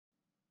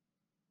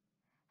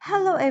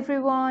Hello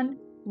everyone,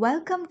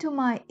 welcome to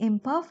my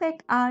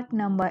Imperfect art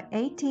number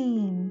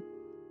 18.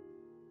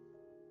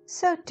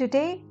 So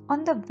today,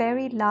 on the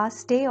very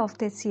last day of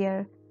this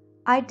year,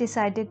 I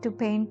decided to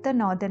paint the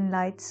northern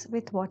lights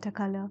with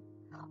watercolor,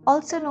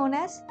 also known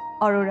as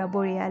Aurora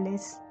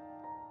Borealis.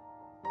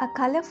 A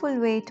colorful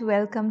way to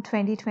welcome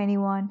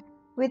 2021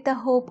 with the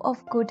hope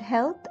of good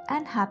health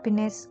and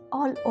happiness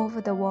all over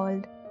the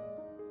world.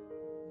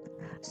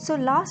 So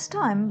last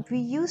time we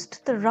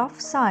used the rough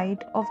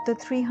side of the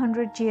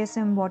 300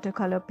 GSM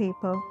watercolor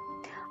paper.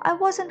 I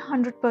wasn't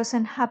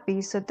 100%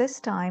 happy, so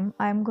this time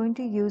I am going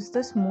to use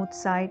the smooth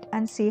side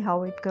and see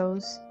how it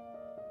goes.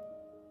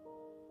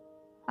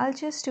 I'll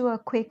just do a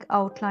quick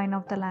outline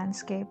of the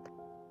landscape.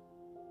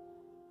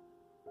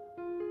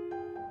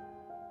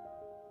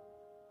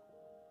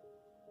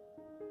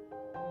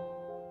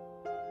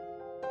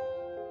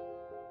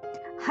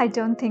 I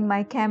don't think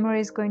my camera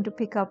is going to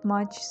pick up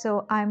much,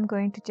 so I'm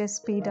going to just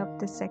speed up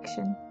this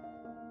section.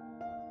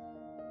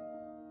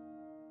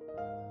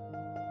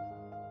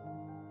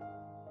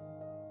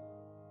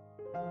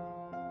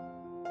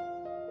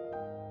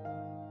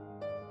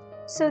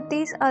 So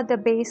these are the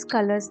base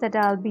colors that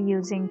I'll be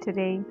using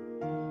today.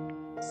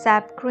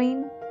 Sap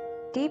green,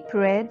 deep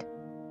red,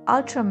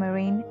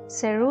 ultramarine,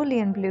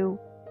 cerulean blue,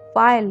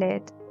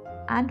 violet,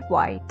 and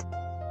white.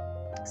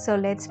 So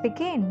let's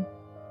begin.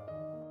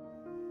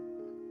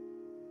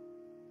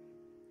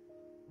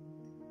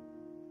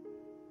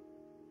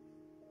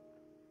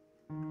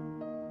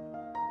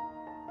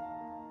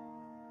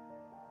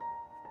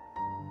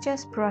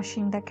 Just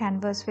brushing the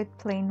canvas with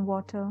plain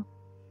water.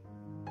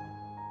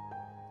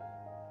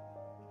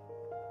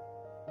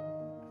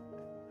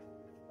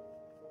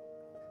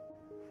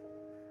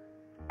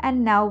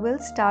 And now we'll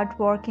start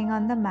working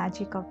on the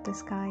magic of the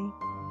sky.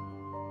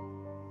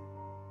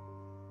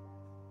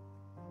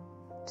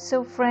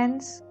 So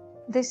friends,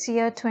 this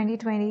year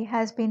 2020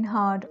 has been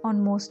hard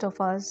on most of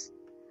us,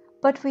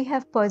 but we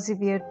have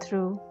persevered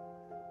through.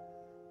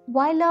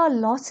 While our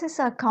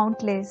losses are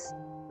countless,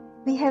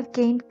 we have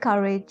gained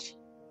courage,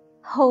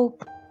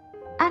 hope,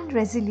 and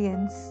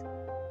resilience.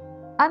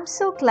 I'm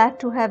so glad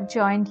to have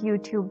joined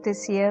YouTube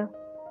this year.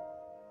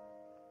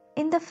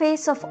 In the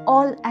face of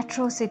all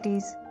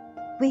atrocities,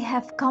 we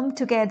have come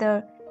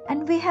together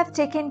and we have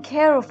taken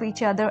care of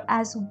each other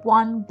as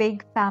one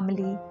big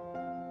family.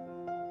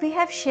 We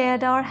have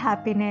shared our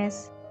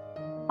happiness,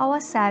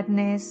 our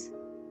sadness,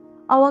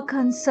 our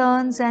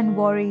concerns and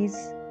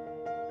worries.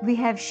 We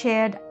have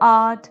shared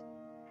art,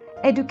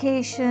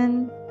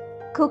 education,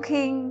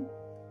 cooking,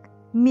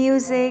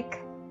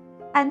 music,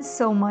 and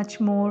so much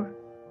more.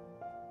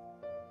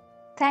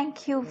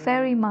 Thank you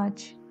very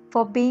much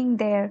for being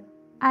there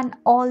and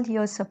all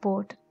your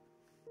support.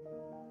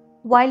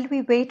 While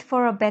we wait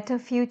for a better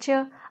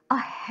future, a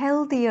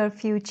healthier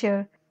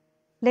future,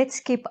 let's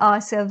keep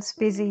ourselves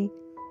busy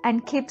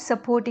and keep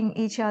supporting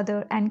each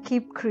other and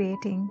keep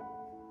creating.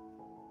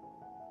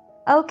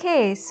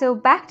 Okay, so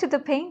back to the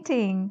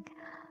painting.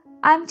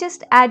 I'm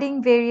just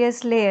adding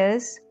various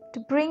layers to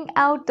bring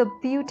out the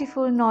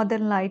beautiful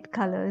northern light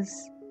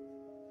colors.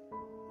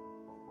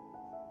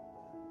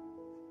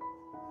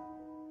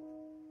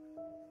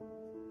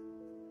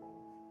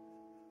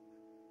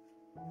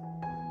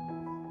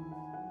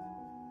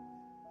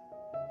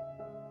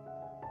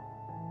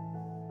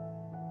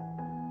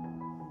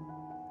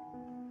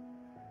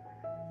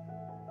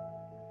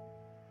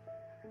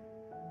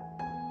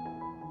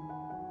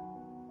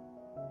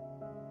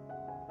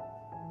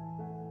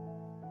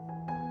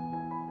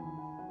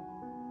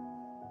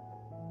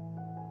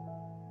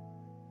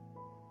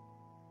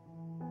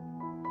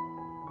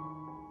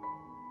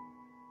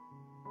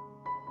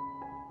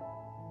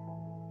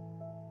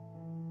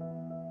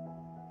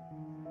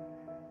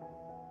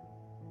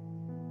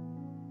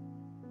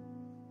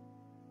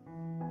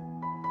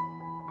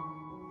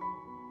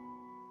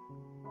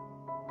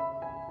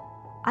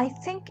 I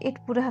think it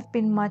would have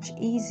been much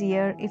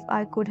easier if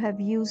I could have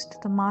used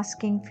the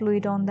masking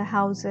fluid on the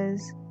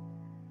houses.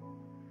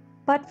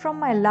 But from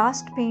my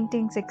last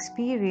painting's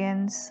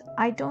experience,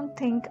 I don't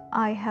think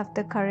I have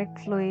the correct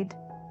fluid.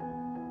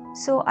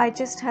 So I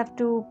just have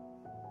to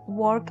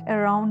work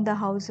around the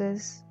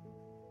houses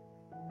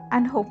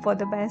and hope for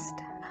the best.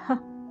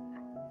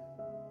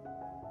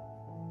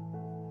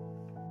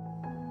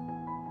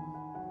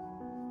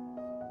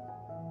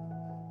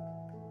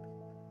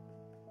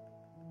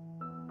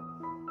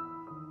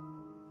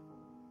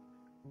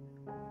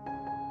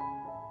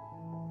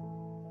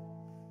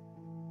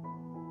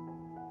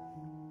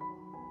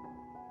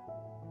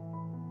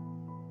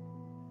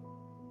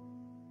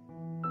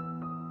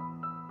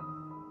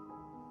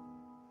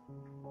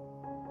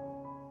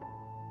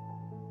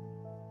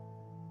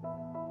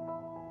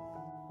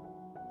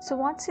 So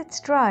once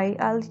it's dry,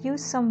 I'll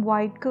use some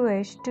white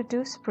gouache to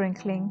do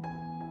sprinkling.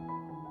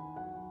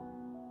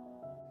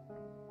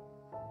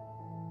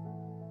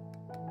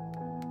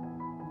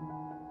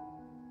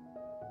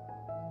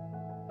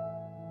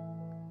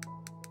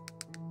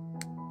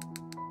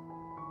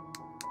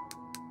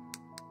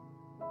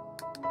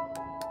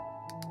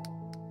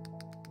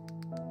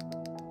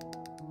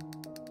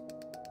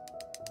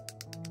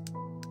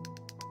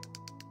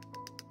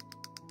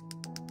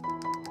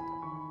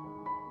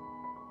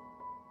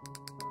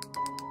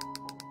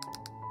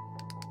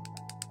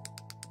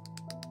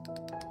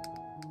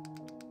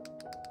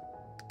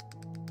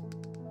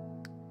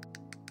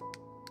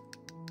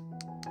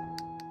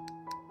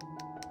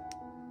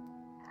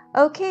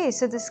 Okay,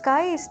 so the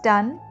sky is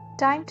done.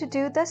 Time to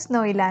do the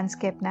snowy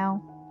landscape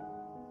now.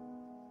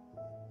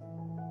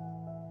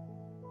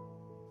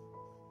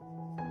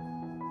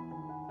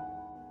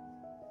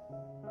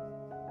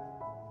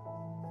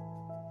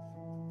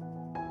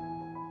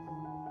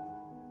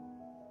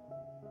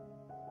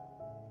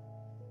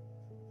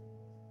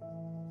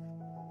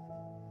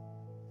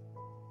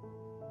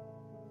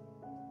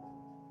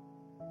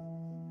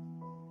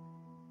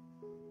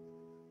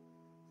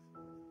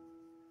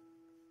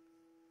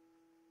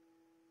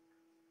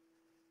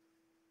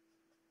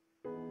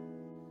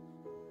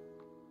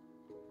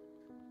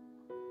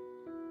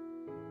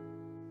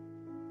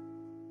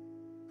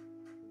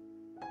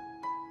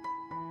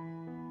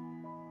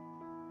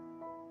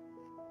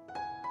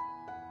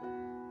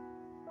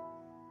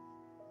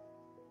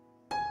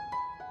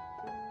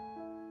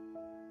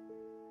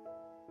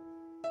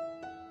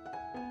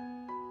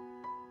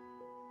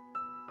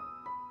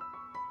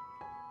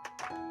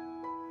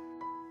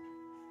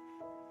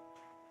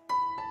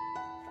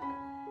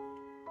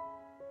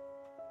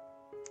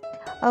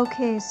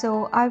 Okay,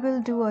 so I will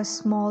do a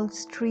small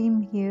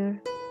stream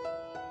here.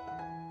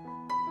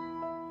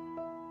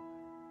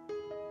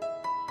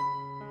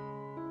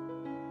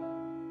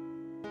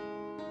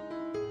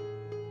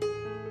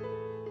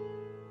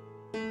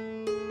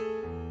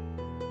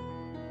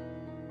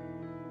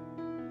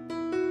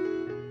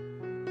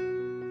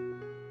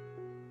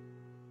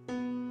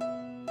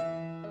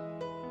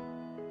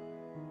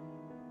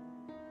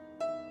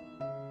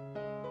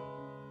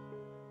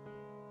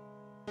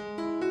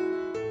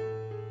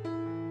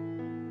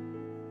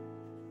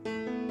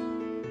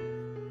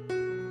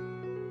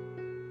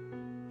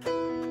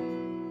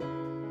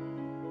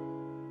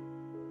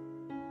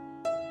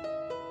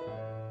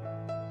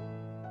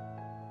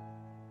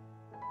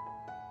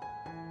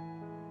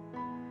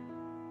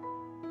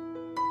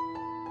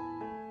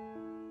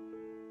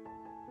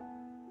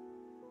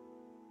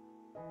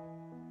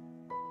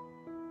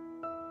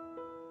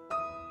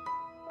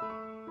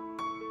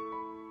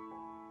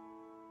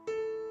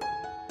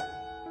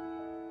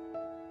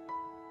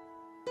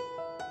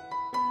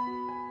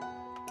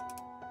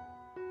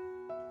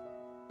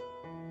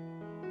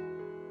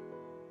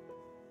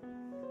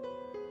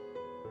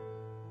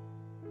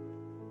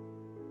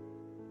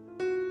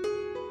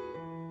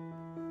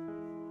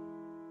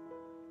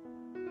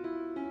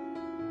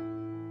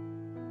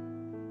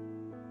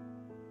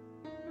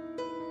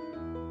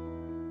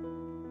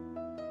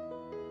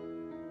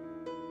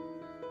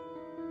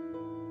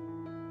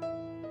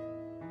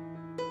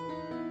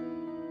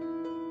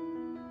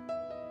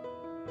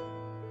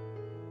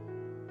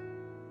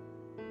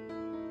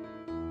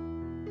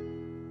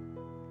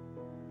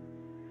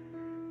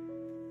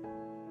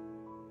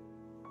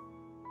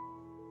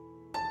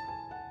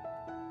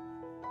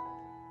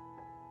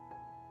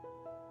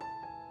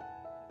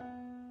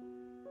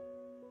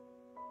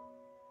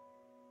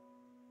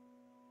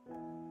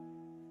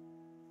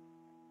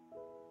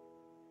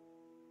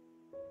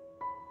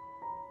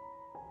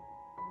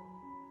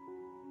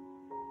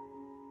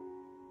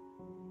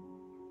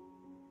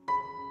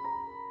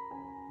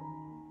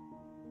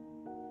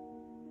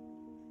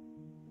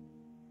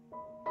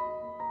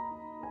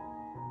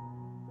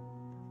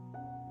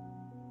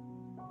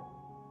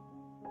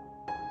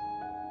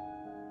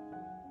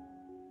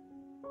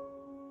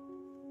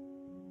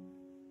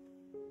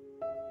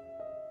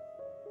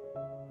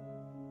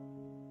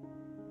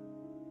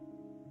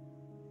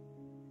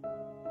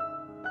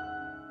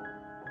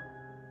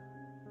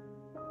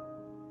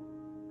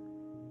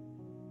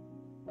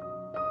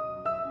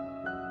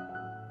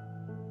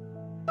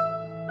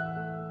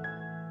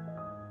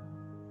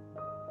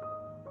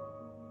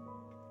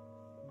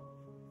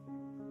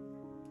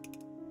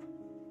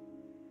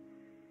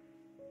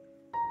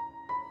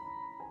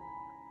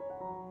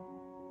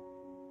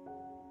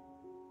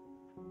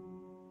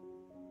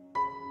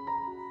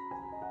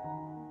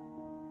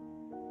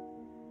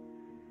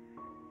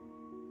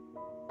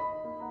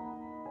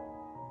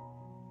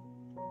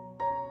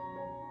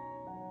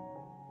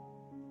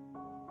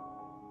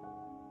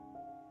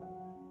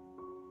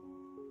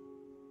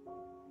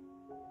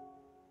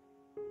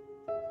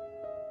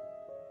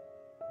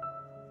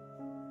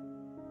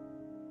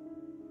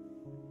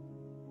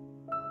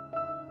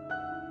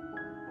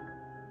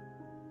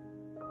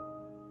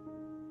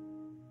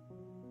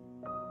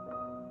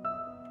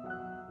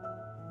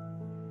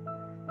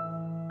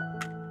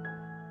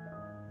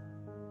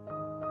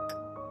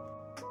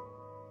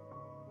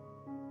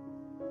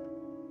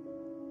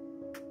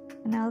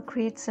 And I'll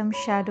create some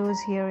shadows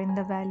here in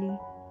the valley.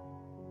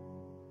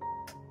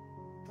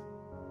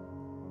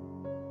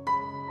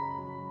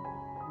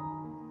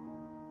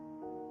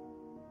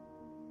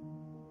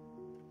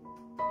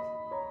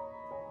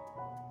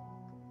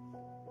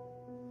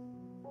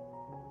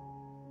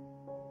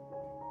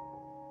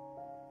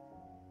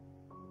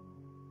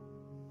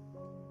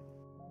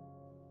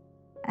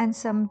 And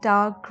some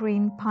dark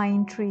green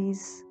pine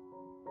trees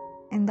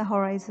in the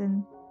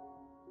horizon.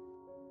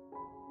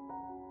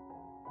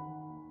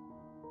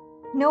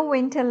 No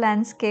winter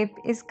landscape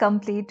is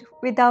complete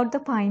without the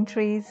pine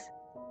trees.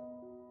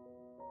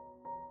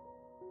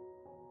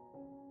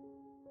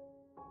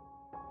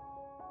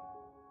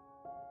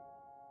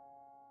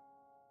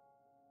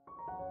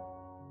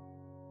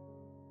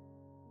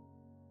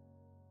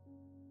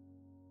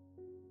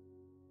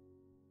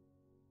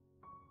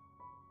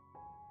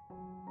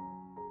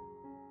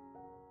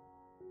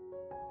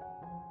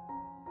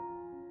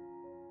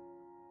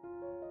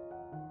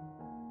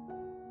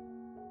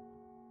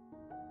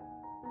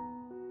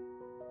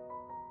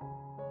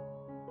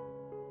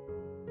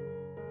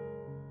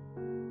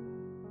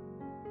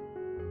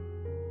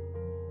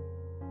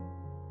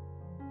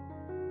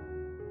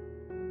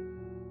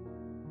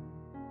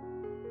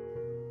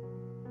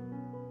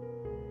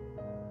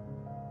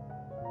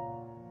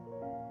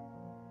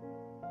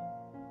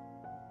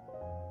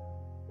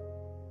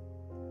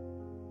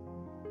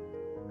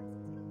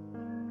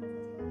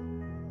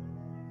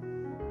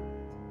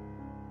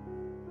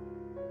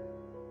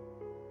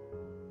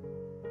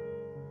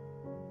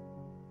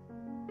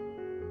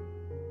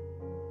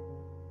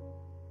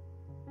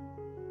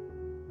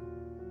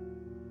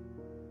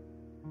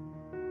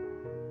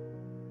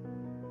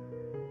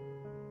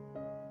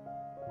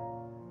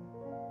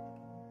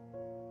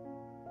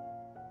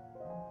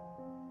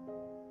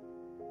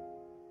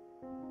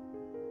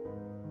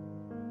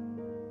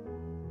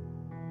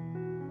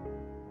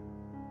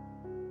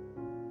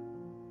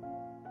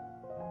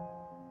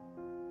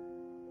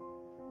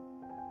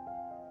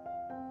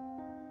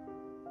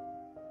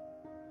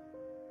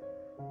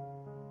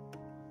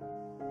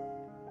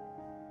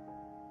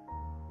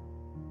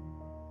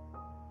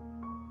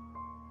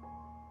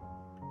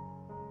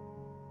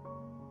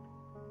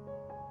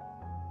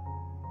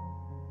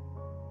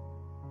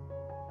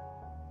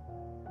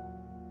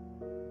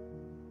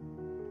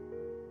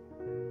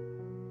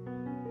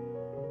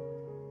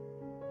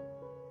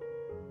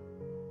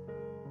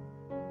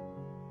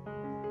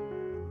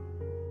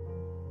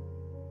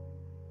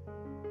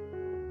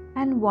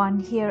 and one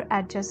here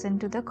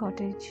adjacent to the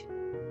cottage.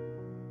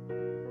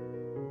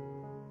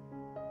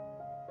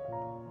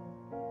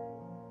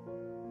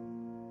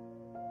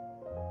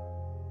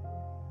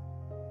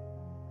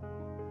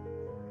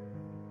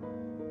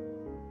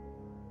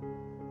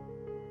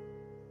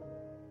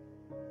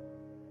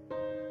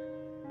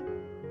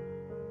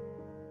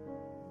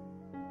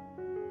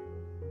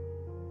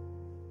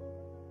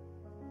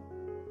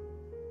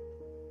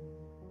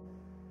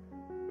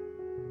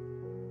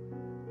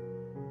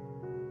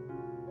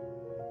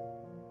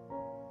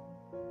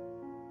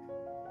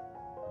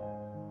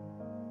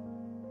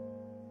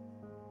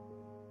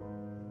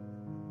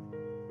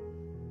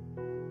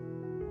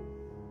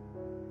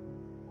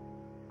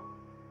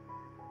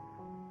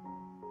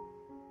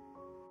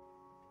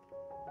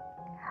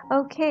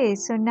 Okay,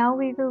 so now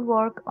we will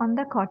work on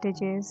the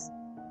cottages.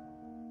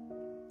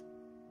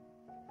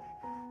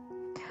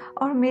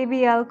 Or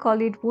maybe I'll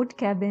call it wood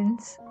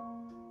cabins.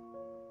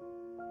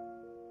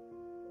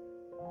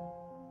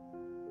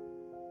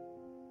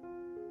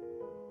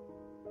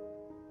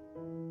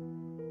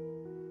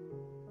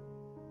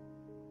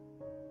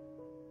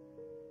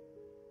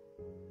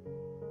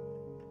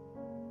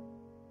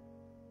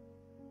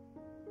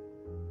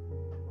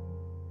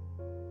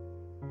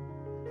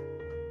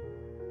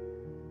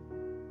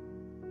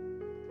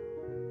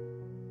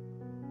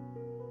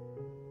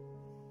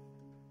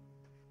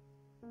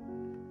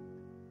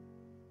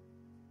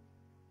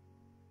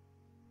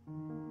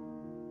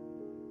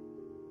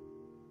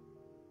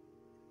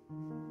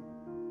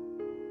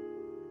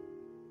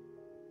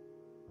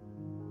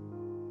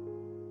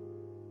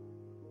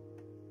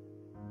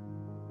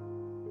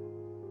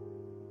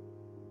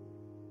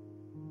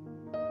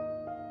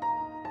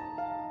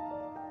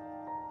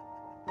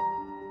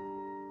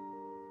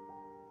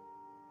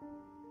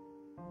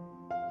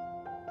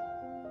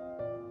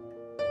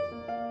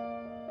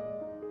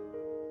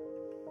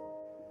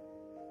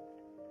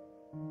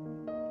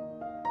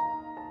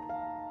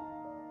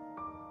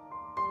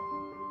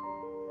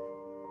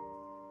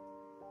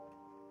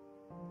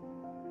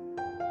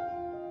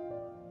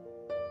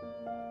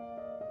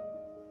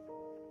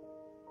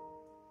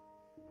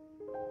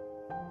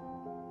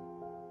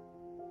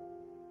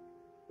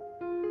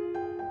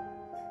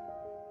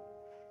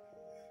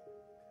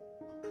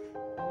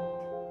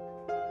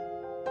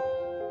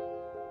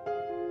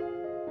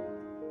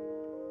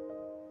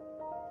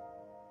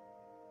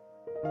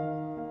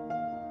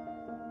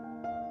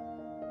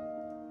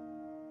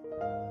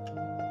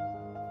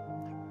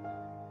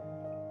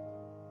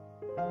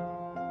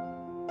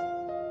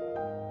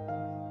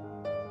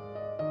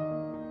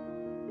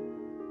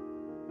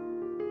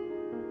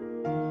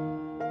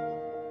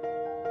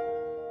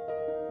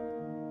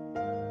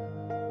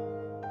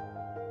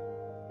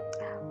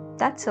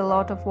 That's a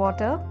lot of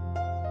water.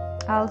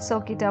 I'll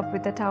soak it up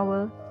with a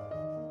towel.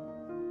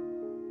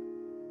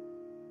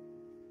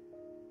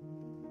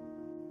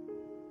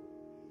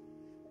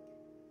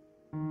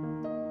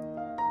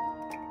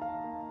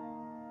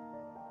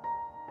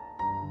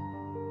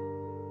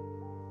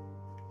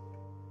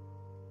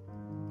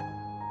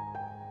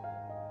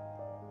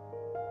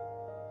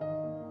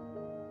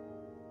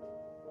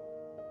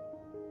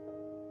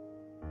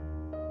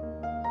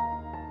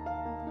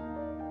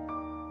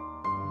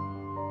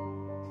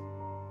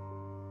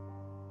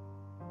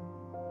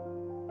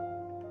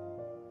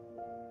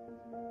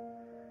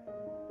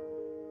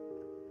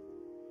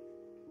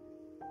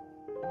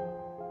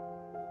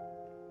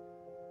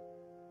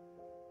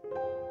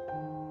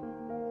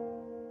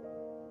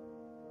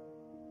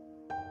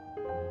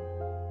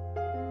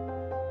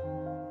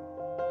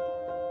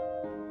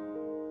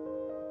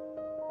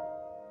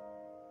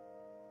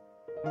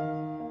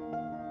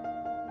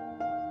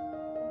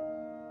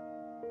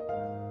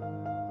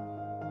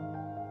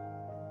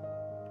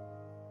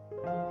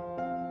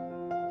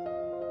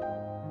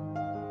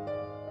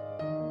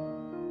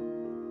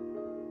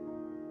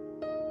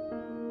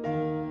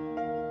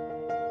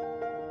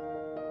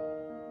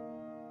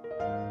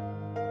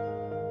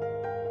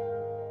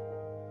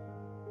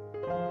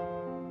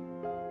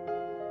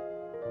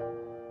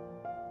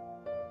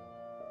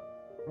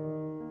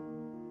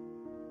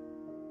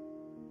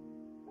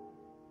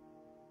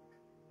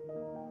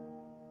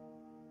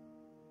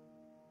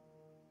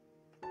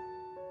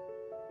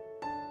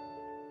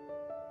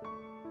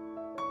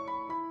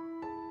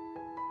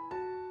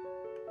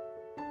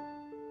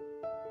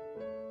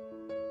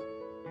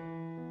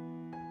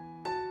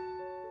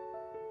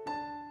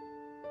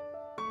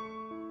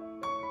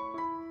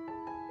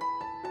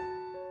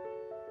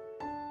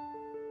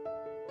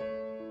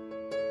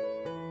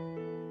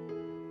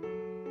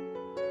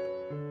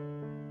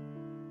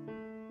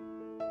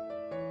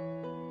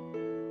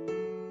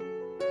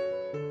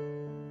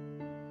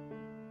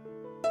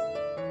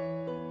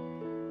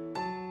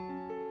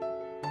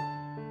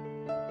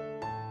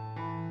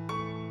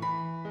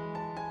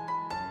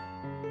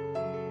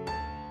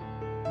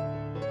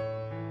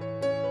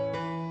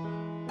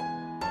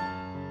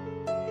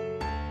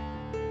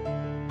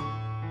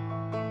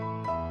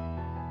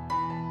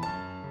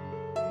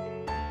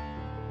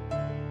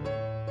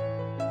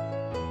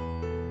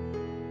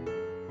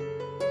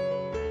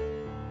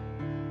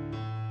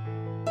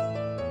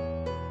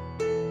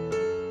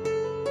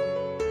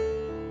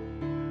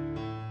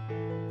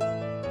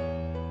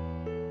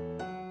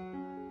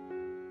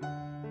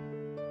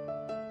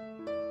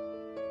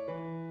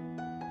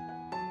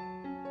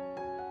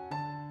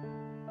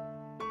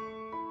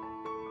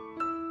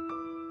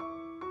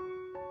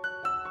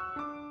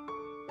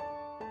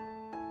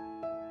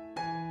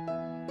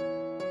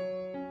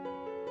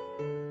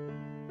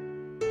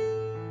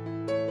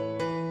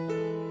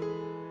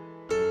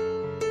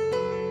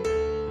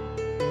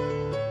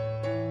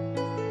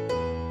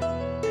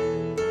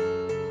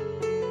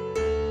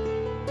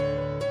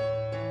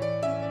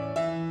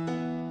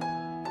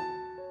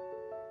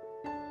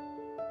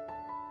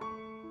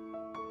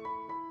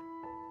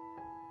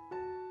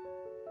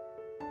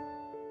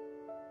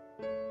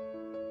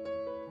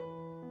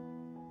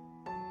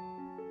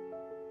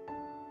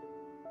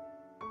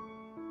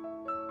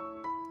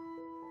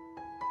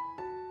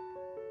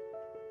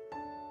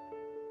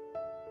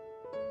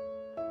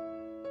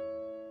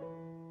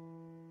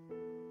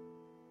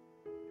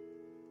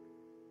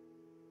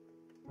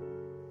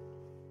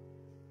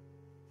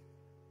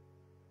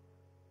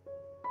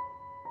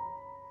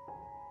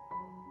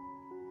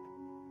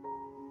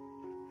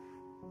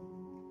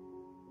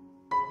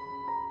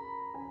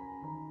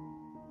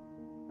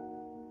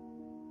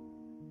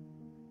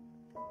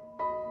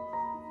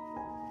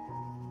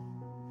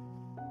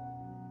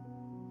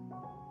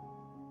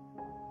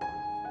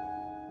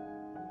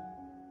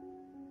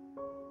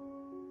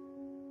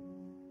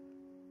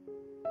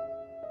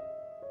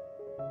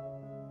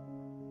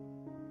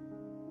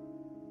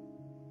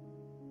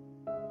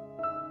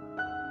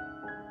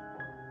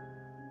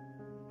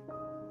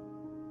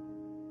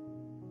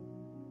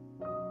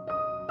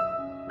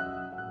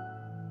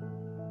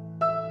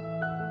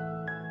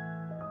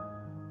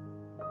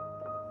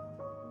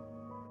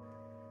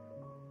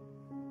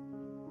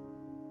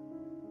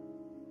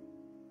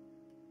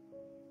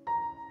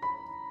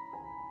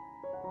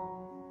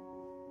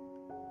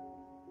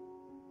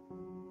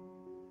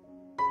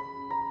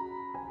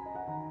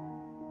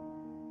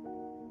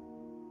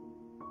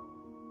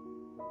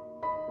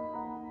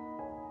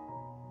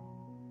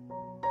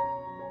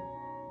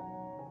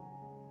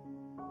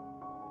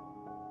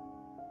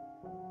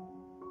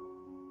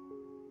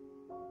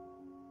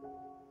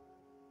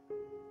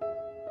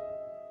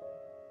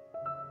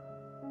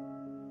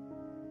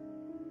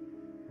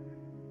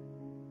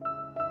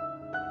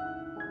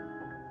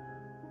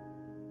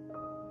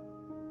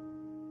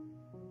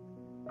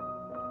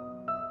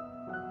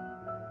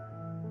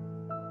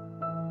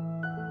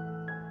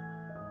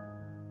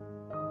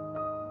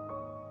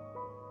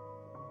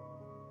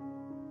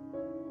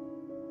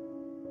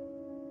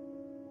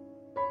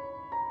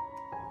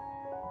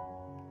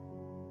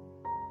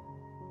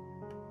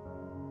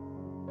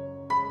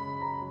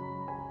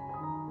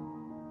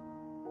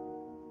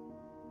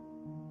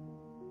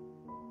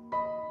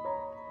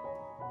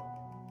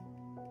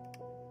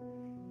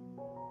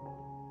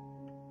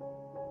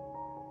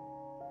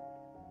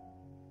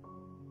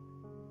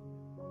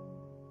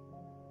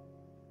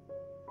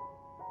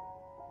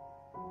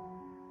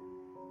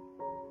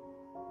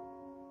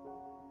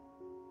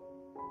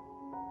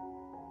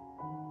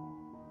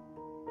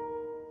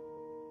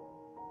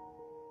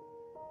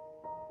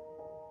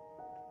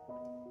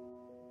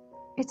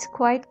 It's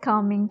quite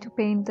calming to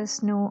paint the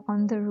snow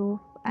on the roof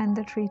and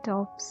the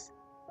treetops.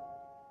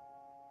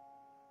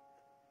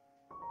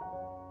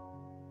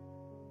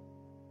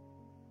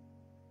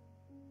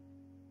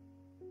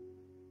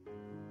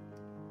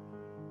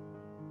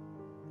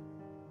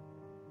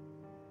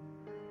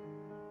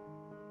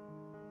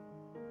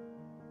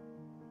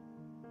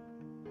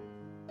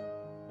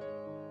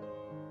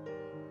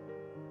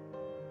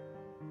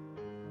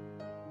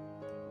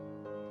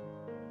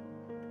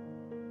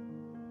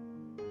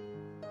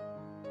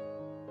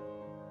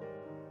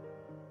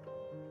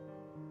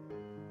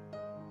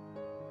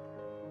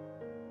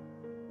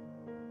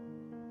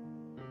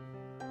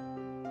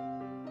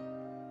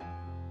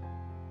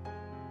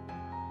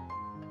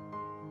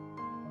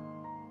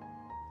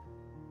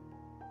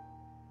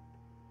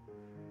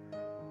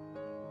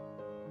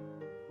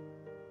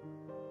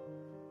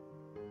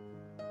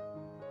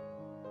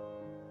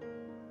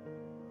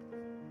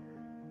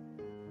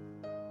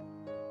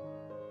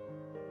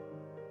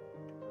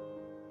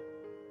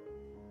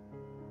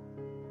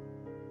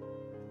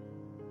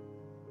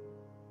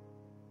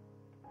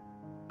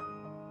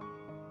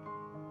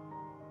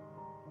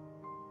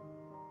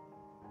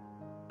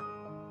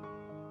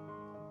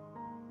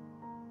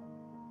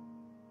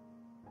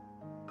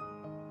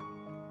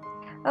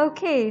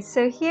 Okay,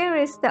 so here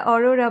is the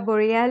Aurora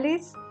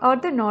Borealis or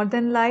the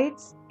Northern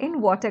Lights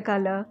in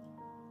watercolor.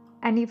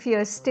 And if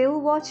you're still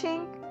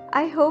watching,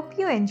 I hope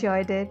you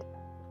enjoyed it.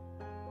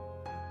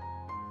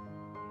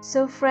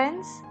 So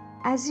friends,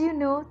 as you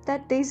know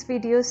that these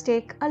videos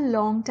take a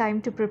long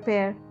time to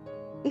prepare,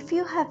 if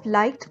you have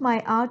liked my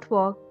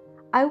artwork,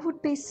 I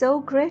would be so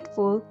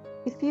grateful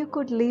if you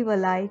could leave a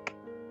like.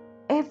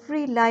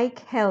 Every like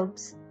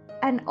helps,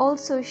 and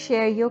also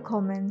share your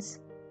comments.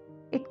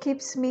 It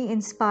keeps me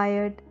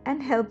inspired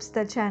and helps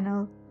the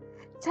channel.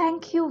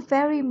 Thank you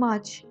very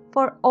much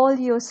for all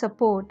your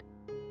support,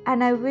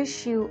 and I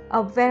wish you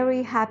a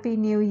very happy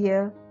new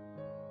year.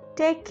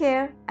 Take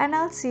care, and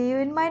I'll see you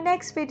in my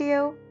next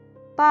video.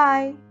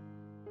 Bye.